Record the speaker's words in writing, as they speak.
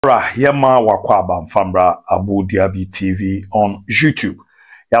Yema wakwaba mfambra Abu Dhabi TV on YouTube.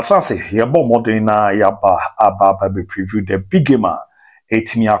 Yatrase yebo modena yaba aba be preview the big game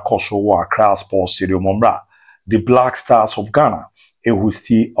etimi akoso wa Accra Sports Stadium ombra. The Black Stars of Ghana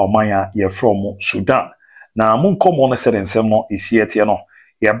ehusti omanya ye from Sudan. Na munkomo ne sede nsem no esi etie no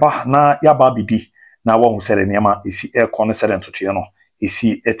yeba na yaba bidi na wa hu sede niema esi ekon ne sede ntotoye no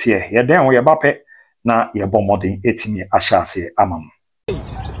esi etie yeden wo yeba pe na yebo moden etimi ahyase amam.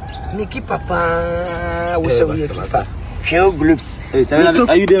 Niki papa we say we keeper. Show groups.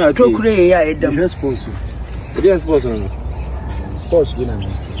 Are you there? Talk here them. Response. Response no. Sports we na meet.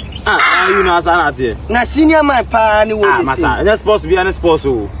 You know asana tie. Na senior man pa ni we say. Masa, na sports be na sports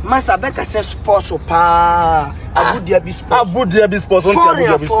o. Masa beka say sports pa. Abu Dhabi sports. Abu Dhabi sports on Abu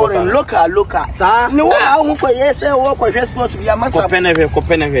Dhabi sports. Local. Sa. Me wo a hu for yes say wo kwa sports bi masa.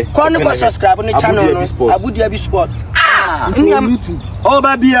 Kopeneve. Kon subscribe ni channel no. Abu Dhabi sports. YouTube. Oh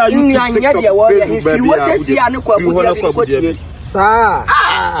baby, YouTube. If you want to see Abu Dhabi sir.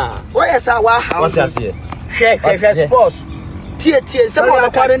 Where is our house? What is here? Share sports. Tie some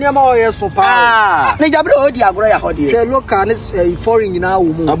of the niam o yes so pa. Na jabre o di agro ya hode. Share local ni foreign na wo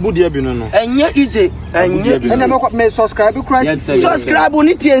mu. Abu Dhabi no. Enye easy. Enye me subscribe Christ. Subscribe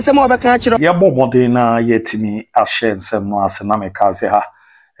ni tie nsem o be kan kire. Ye bomode na yetimi ahye nsem no ase na me ka se ha.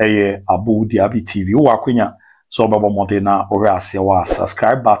 Eye Abu Dhabi TV wo akwanya. So baba modena ore ase wa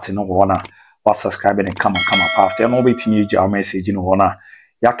subscribe button no wona wa subscribe and come pa after no betimi eja message no wona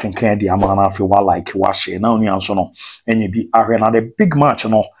ya kenkan di amana afi wa like wa share na oni anso no enye bi ahwe na the big match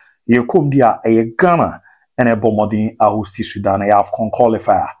no ye kom dia Ghana ene bomodin a host Sudan ya Afcon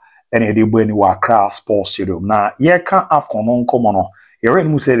Qualifier ene de bo ani wa Accra Sports Stadium na ye kan Afcon no nkomo no ye ready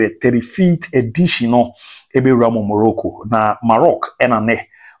mu say the 35th edition no ebe ramo Morocco na Maroc ena ne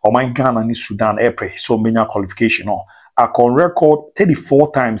Oman Ghana ni Sudan April so many qualification no akon record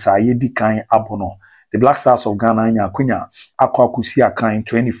 34 times a yedi kan abono. The Black Stars of Ghana nya kwenya akwakusi akan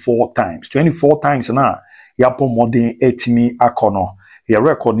 24 times na yapo modern etimi akono ya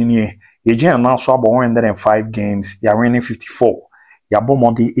record ni ye gen na so abo 105 games ya winning 54 yabo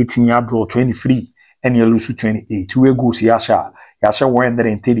modern etimi draw 23 and you lose 28 we goals yasha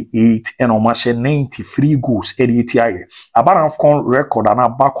 138 and on match 93 goals ADTI abara Afcon record na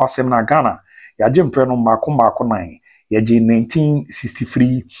bakwasem na Ghana ya jempre no mako 9 ya je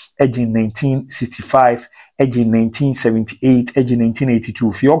 1963 eje 1965 eje 1978 eje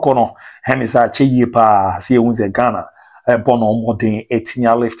 1982 fioko no hemisa cheye pa se unze Ghana bono modern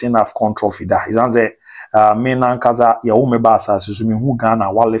etinya lifting Afcon trophy da izanze me na nkaza ya umeba asase so me hu Ghana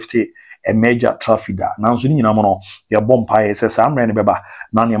wa lifting a major trophy da nanso ni nyina mo no ya bompa yesesa amre ne beba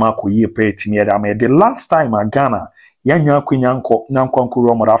na ne ma koyie petimi ya da the last time Ghana yanya kwenyanko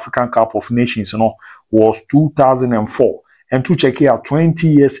nyankwankuru African Cup of Nations no was 2004 and to check here 20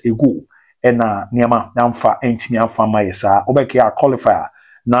 years ago ena niama namfa entimi amfa mayesa obeke ya qualifier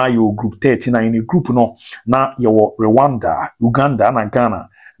na yo group 39 in group no na yo Rwanda, Uganda na Ghana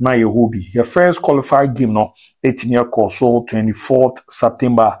na ye hobi your first qualified game no etimi akoso 24th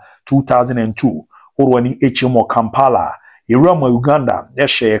September 2002 orwani HMO Kampala Irama Uganda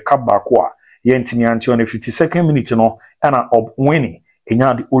yeshe kabakwa yentimi anti on the 52nd minute no ana winning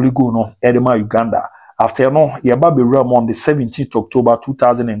enya the only goal no edema Uganda after no yeba be ram on the 17th October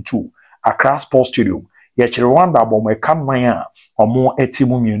 2002 Accra Sports Stadium ye Rwanda bomo kamanya omo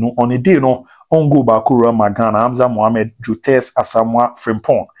etimu mienu on the day no on go back Rama Ghana Hamza Mohamed Jutes Asamoah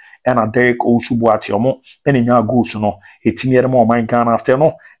Frimpong ena Derek Osubuati omo enya goals no etimi edema o Ghana after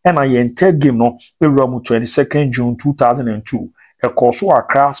no ena ye third game no be ram 22nd June 2002 ekoso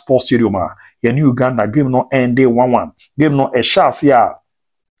Accra Sports Stadium ye New Uganda game no end day 1-1 game no e chance ya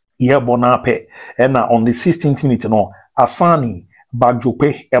ye bonape ena on the 16th minute no Asani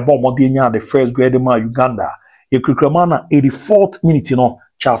Bajope ebo modenya the first grade ma Uganda ye krikrama na 84th minute no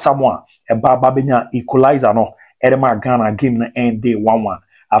Charles Samoa eba babenya equalizer no edema Ghana game no end day 1-1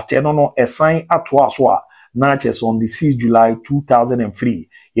 after no a sign atwa so na chess on the 6th July 2003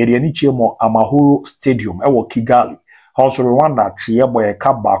 ye de ni chemo Amahoro Stadium ewo Kigali also Rwanda chiyebo ye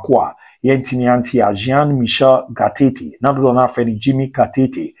kabakwa yentimi anti a Jean Michel Gatete na do na feni Jimmy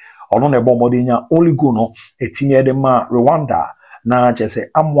Gatete ono na ebo modenya only go no etimi edema Rwanda na chese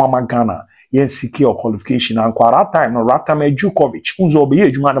amwama Ghana yen secure qualification and kwara time no Ratame Djukovic unzo be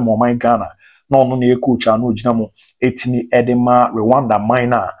ejuma na mo Ghana na ono na coach anu gina mo etimi edema Rwanda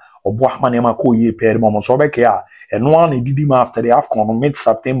minor obo ahmane ma ko ye pere mo so beke a eno an edidi ma after the Afcon no mid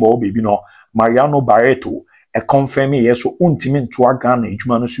September o baby no Mariano Barreto e confirm yes so untimi ntoa Ghana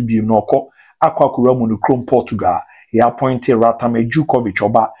ejuma no so biem no okọ akwakura mu no Chrome Portugal he appointed Ratame Djukovic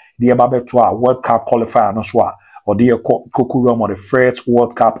oba de eba beto a World Cup qualifier no so a or the Kokurum or the first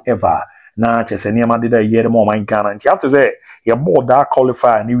World Cup ever. Na chese niema did a year more man Ghana. And you have to say, you bought that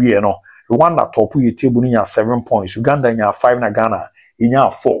qualifier new year, no. Rwanda top you table in your 7 points. Uganda in your 5 na Ghana. In your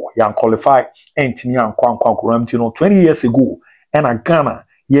 4. You qualify Antony and Kwan 20 years ago. And a Ghana,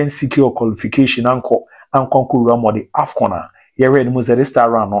 yen secure qualification anko and Konkurum or the Afcon. You ready to start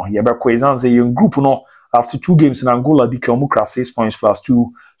around no. You better quizzanze in group no. After 2 games in Angola, the Omukra 6 points plus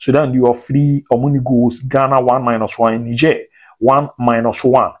 2. Sudan, you are 3 Omuni goals. Ghana 1-1. Niger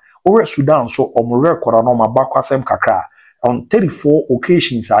 1-1. Over Sudan, so record no mabakwasem kakra. On 34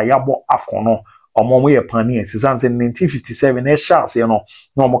 occasions, ayabo Afcon no. Omo ye pani since 1957. A chance, you know,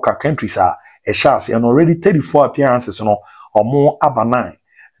 no more countries are a chance. And already 34 appearances, no. Omo aba 9.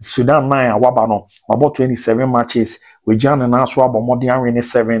 Sudan 9 awaba no. About 27 matches. We Jan and Aswa Bomodian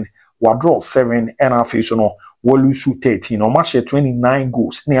 7. Draw 7 and a face no. Wolusu 13. No match 29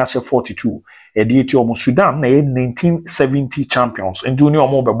 goals. Near 42. Edieti omo Sudan na 1970 champions and junior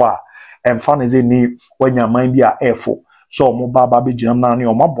omo beba and fan is ni wanya mind be a airful so omo baba be jinam na ni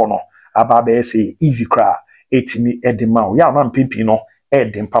omo bono aba be say easy cra etimi edema ya na mpimpi no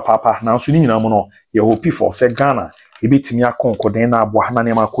edem papa na so ni nyina mo no ye hope for say Ghana e betimi akonkoden na abo na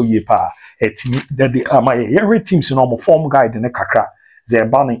ne makoye pa etimi de amaye every teams no omo form guide ne kakra they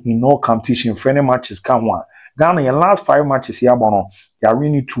ban in no competition friendly matches can one Ghana in last 5 matches ya bono ya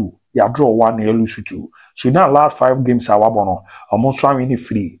win 2 ya draw 1 na lose 2 Sudan last 5 games awabono omo so win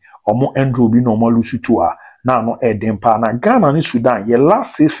 3 omo endro bi no omo lose 2 na no edempa na Ghana ni Sudan ye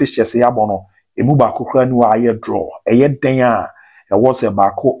last 6 fixtures ya bono emu ba kokra ni wa ye draw eye den a e was e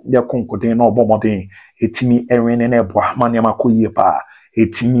ba ko ye konkoden na obomoden etimi enwene na eboa mane makoyie pa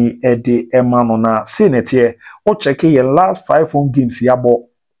etimi ede ema no na senete o check ye last 5 home games ya bo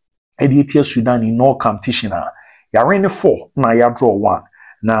edietia Sudan in no competition ya win 4 na ya draw 1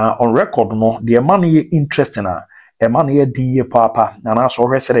 na on record no the man ye interesting a man ye die papa na na so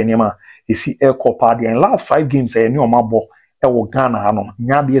hwese nema esi e kopa the last 5 games e ni omabo e wo Ghana no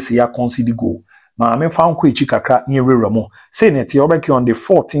nya de esi ya concede goal ma me fa nko echi kakra ni reramo say net ye obeki on the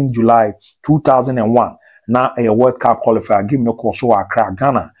 14th July 2001 na a World Cup qualifier game no course wa Accra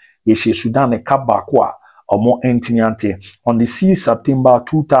Ghana ye she Sudan e kaba kwa omo entiante on the 6th September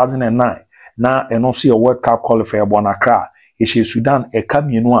 2009 na eno so a World Cup qualifier bon Accra Ishe Sudan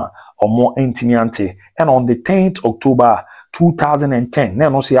ekamienu a omo entimiante and on the 10th October 2010 na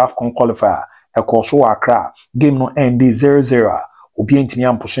no see Afcon qualifier ekoso Accra game no end 0-0 obi entimi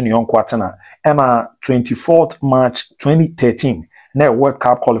amposo ne yonko atena and 24th March 2013 na World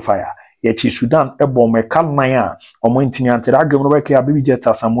Cup qualifier yechi Sudan ebo mekal nan a omo entimiante da game no be ka Baby Jet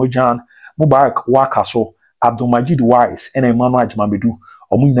Samuel Jan Mubarak Wakaso Abdulmajid Wise and Emmanuel Ajmabedu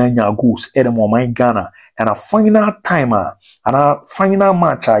omo nyanya goals edem oman Ghana and a final timer and a final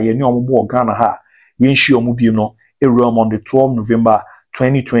match ye ni omo Ghana ha ye nshi omo bi no eruam on the 12th November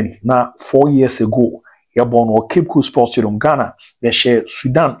 2020 na 4 years ago ye born o Cape Coast Sports Stadium Ghana ye share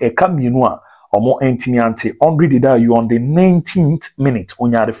Sudan e kamienu a omo entimiante you on the 19th minute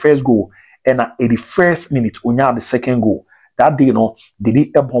onya the first goal and at 81st minute onya the second goal that day no did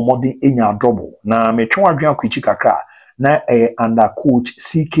it ebomode enya double na metwa adwan kwichi kakra na under coach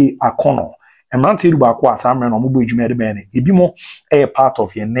CK Akono and man say ba kwa samre no mo bo edwuma de bene ebi mo part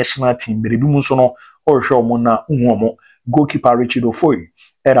of your national team but ebi mo so no o hwe mo na uhu mo goalkeeper Richard Ofoy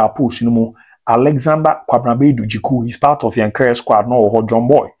era post no mo Alexander Kwabrabedu Jiku is part of your career squad no ho John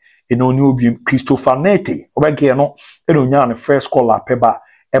Boy eno ni obi Christopher Nete obege no eno nya na first caller peba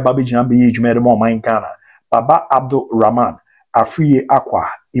eba be jina be edwuma de mo man Ghana Baba Abdul Rahman Afriye Akwa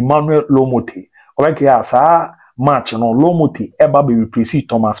Emmanuel Lomote obege asa match no Lomoti eba be replace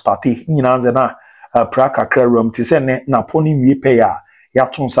Thomas Partey nyina nze na praka kram ti se ne na poni wie pe ya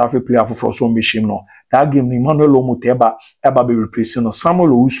ton safe player for so mbeshim no that game ni Emmanuel Lomoti eba be replace no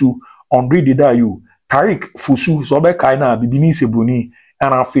Samuel Owusu Andre Didayu Tariq Fusu so be kai na bibini seboni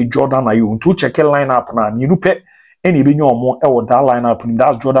and afi Jordan Ayew to check line up na ni nupe eni be nyomo e wo that line up ni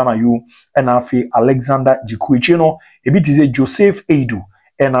that's Jordan Ayew and afi Alexander Jikuichi no e bi ti say Joseph Eidu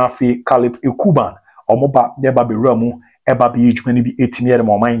and afi Caleb Ekuban omoba deba be ramu eba be ejumani bi etimi ere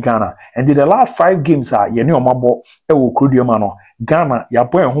mo man Ghana and the last 5 games ye ne omabo e wo krodium no Ghana ya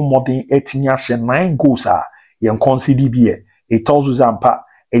boy ho modern etimi ahye 9 goals ye concede bi e tozu zampa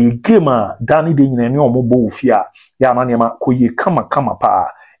e game dani de nyina ne omobo ofia ya na nema koye kama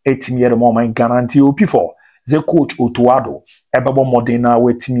pa etimi ere mo man Ghana nti op4 the coach Otuado ebebo modern na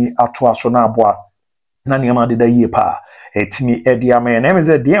wetimi ato aso na aboa na nema de da yie pa etimi edi amen na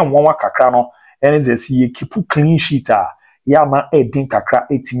meze de enwa kakra no NZC keep clean sheet ya ma edin kakra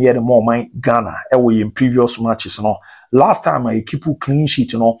etimi ere mo man Ghana e wo in previous matches no last time I keep clean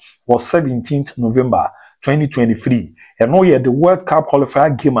sheet no was 17th November 2023 and no the World Cup qualifier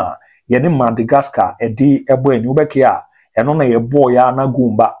game yene Madagascar edi ebo eni ubeke a eno na ye boy ya na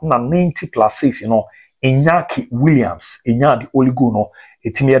gumba na 90+6 Inyaki Williams inya the only goal no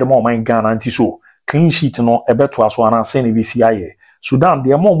etimi yede mo man Ghana anti so clean sheet no ebeto aso ana se ne bisi aye Sudan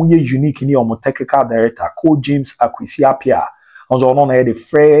de mo ye unique ni omo technical director coach James Akwesi Apia also no na the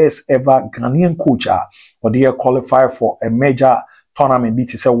first ever Ghanaian coach or the qualify for a major tournament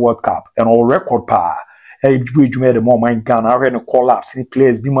BTC World Cup and all record pa you made the more man Ghana I read no collapse ni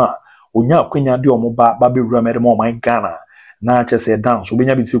players bima onya kwenya de omo ba be rema de more man Ghana na chese dance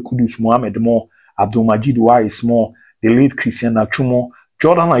obenya bi se Kudus Mohammed mo Abdul Majid Wai small the late Christian Nachumo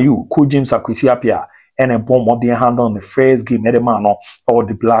Jordan Ayew coach James Akwesi Apia and a bomb of the handle on the first game edemano or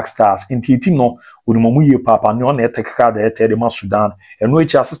the Black Stars in team no unumu ye papa no na technical director de Sudan and no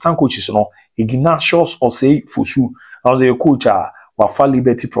assistant coaches no Ignatius Osei Fusu now the coach Wafa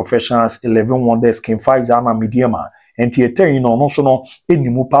Liberty Professionals 11 Wonders King Faiza na Mediama and theater no so no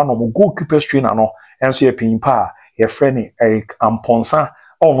enimu pa no goalkeeper trainer no enso ye pinpa ye friend Eric Amponsa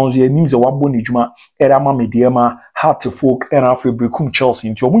no ye nim ze wabo ni djuma era ma Mediama Heart Folk and Afrebricum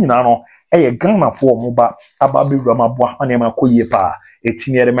Chelsea nti omu nyina no eye Ghana for moba ababe ramaboa anema koye pa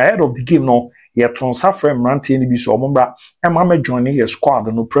etimi at the head of the game no ye ton safre mrante ni bi so ombra e ma me join ye squad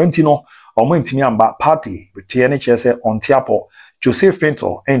no pranti no omo ntimi amba party tie ne chese on tiapo Joseph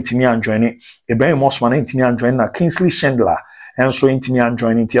Pinto ntimi an join Ibrahim Osman ntimi an join na Kingsley Chandler enso ntimi an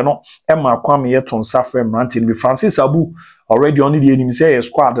join tie no e ma kwame ye ton safre mrante ni bi Francis Abu already on the enemy say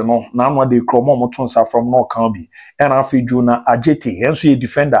squad no na no de kromo mo ton safre no kan bi e na afi Juna Ajete enso ye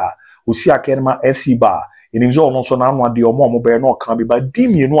defender Osi Akedema FC Bar enimzo ono so na anu ade omo be no kan bi ba di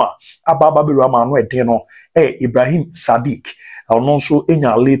mienu a ababa be rama no eden no Ibrahim Sadiq ono so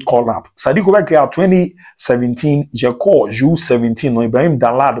enya late call up Sadiq go back 2017 Jeko U17 no Ibrahim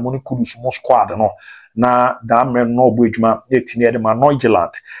Dalad mo ni Kudus mo squad no na da men no bo edwuma etini ede ma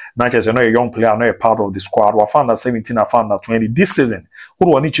Noigeland na chese no a young player no a part of the squad wa found 17 and found 20 this season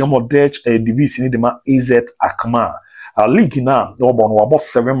who won each mo Dutch division de ma AZ Akma league now, no about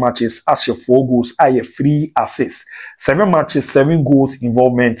 7 matches, actually 4 goals, I have 3 assists. 7 matches, 7 goals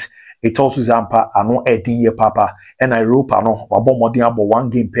involvement. It also Zampa, I know Eddie Papa, and I rope, I know, about more than about 1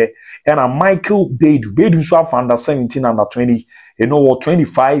 game pair. And a Michael Bedu, Bedu so under 17 under 20, you know what,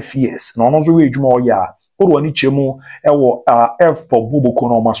 25 years. No, no, so age more, yeah. Odo chemo, F for Bobo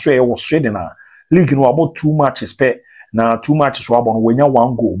Kono, Masway was trading. League no about 2 matches pair. Na 2 matches wabon wenya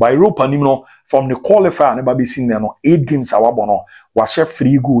 1 goal by Europa nimno from the qualifier never be seen no 8 games wabon wa share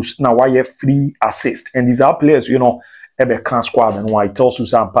 3 goals na wa ye 3 assists and these are players you know ebe kan squad no I tell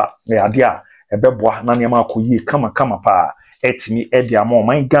Susampa e ade a ebe boa na niam akoyi kama pa etimi ede am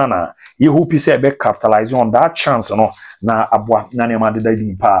man Ghana ye hope say ebe capitalize on that chance no na aboa na niam ade da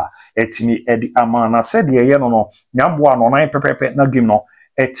din pa etimi ede ama na said ye no nyaboa no nan pepepe na game no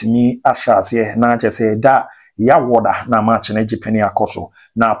etimi ashase na chese da ya woda na match na Japan akoso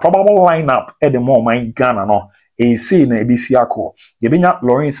na probable lineup e de mo man Ghana no see na ebisi akọ yebenya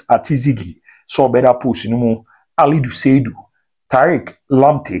Lawrence Atizigi so better post no mu Alidu Seidu Tariq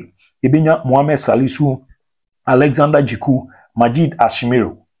Lamte yebenya Mohamed Salisu Alexander Jiku Majid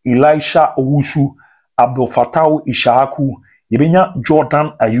Ashimiro Elisha Owusu Abdul Fatau Ishaku yebenya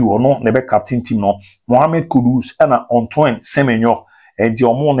Jordan Ayew no na be captain team no Mohamed Kudus na Antoine Semenyo and the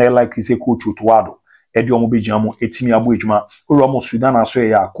omo na like say coach Otuado edi omo bejiamo etimi abo ejuma oromo Sudan aso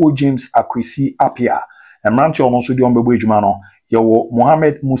ya coach James Akwesi Apia emranti ono so di omo bebo ejuma no yewo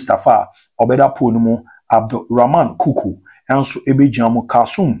Mohamed Mustafa obeda po no mu Abdul Rahman Kuku enso ebejiamo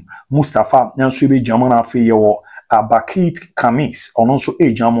Kasum Mustafa enso ebejiamo na afi yewo Abakit Kamis ono so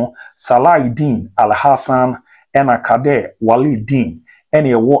ejamo Salahuddin Al Hassan ena Kade Walidin ene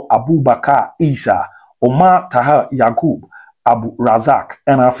yewo Abubakar Isa Omar Taha Yakub Abu Razak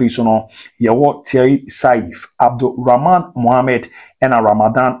and afi no yewo Thierry Saif Abdul Rahman Mohammed and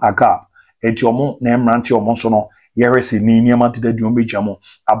Ramadan Agab etiomo na emranti omo so no yeresi ni niama de di ombejamo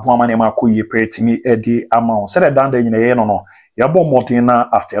aboama na makoye pretimi edi ama se de dan de nyina ye no yabo modern na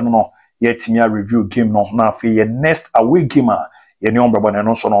after no yetimi a review game no na afi ye next away game ye ne ombebo ne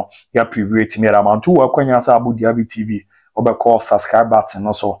no so no ya preview etimi era man to akwanya sa Abu Dhabi TV obekọ subscribe button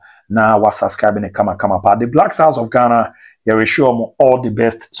no so na wa subscribe ne kama pa the Black Stars of Ghana you wish you all the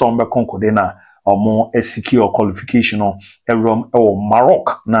best sombe konkode na omo secure qualification no erom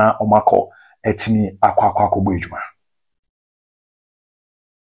Maroc na omako etimi akwa akọ ejuma.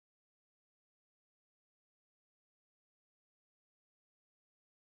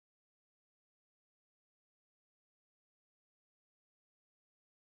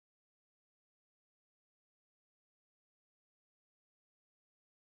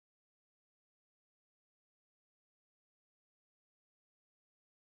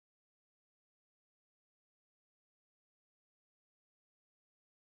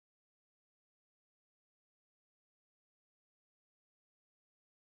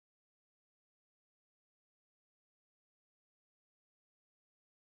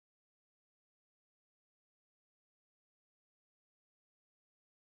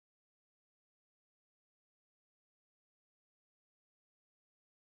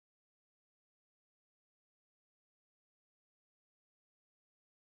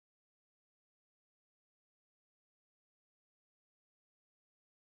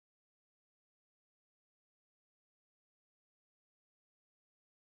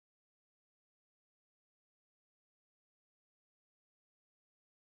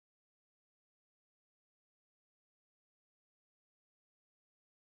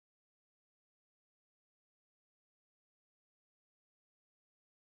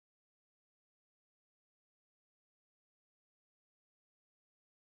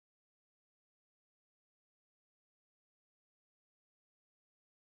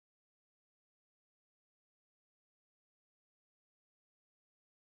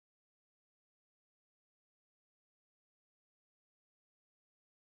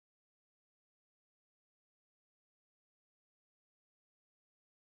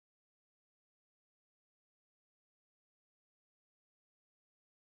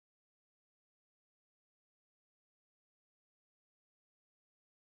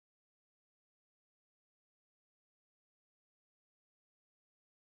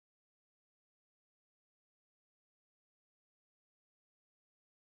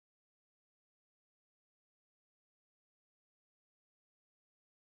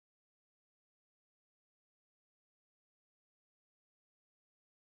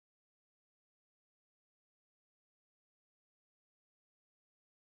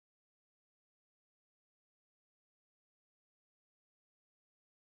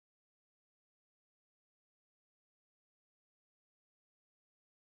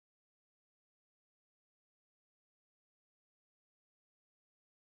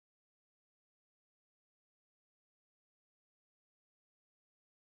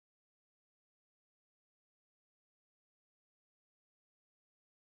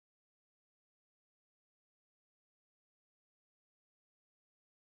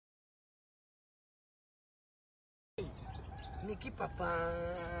 Niki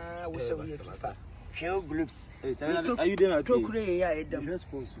papa we say we keeper. Shell groups. Are you there? Tokure ya edam.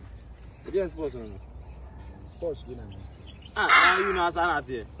 Sports. It is sports no. Sports we na meet. You know as an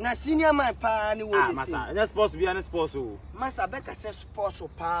here. Na senior man pa ni we say. Masa, it sports be an sports o. Masa beka say sports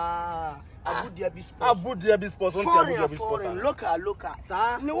pa. Abu Dhabi sports. Abu Dhabi sports on Abu Dhabi sports. Local.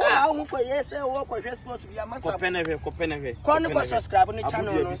 Sa. Ni wo ha hu ko yes e wo ko sports bi masa. Kopeneve. Kon ko subscribe ni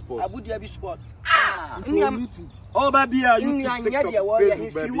channel no. Abu Dhabi sports. YouTube. Oh baby, YouTube.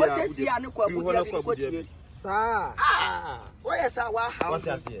 If you want to see an ko Abu Dhabi ko tie. Sa. Wo yes wa ha. What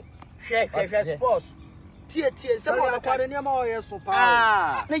you say? Share sports. Tie say mo kware ni ma o yes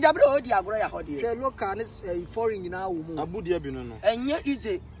pa. Ni jabre o di agoro ya ho di. Share local ni foreign na wo mu. Abu Dhabi no. Enye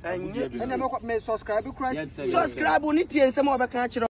easy. Enye me subscribe kura. Subscribe ni tie say mo be kan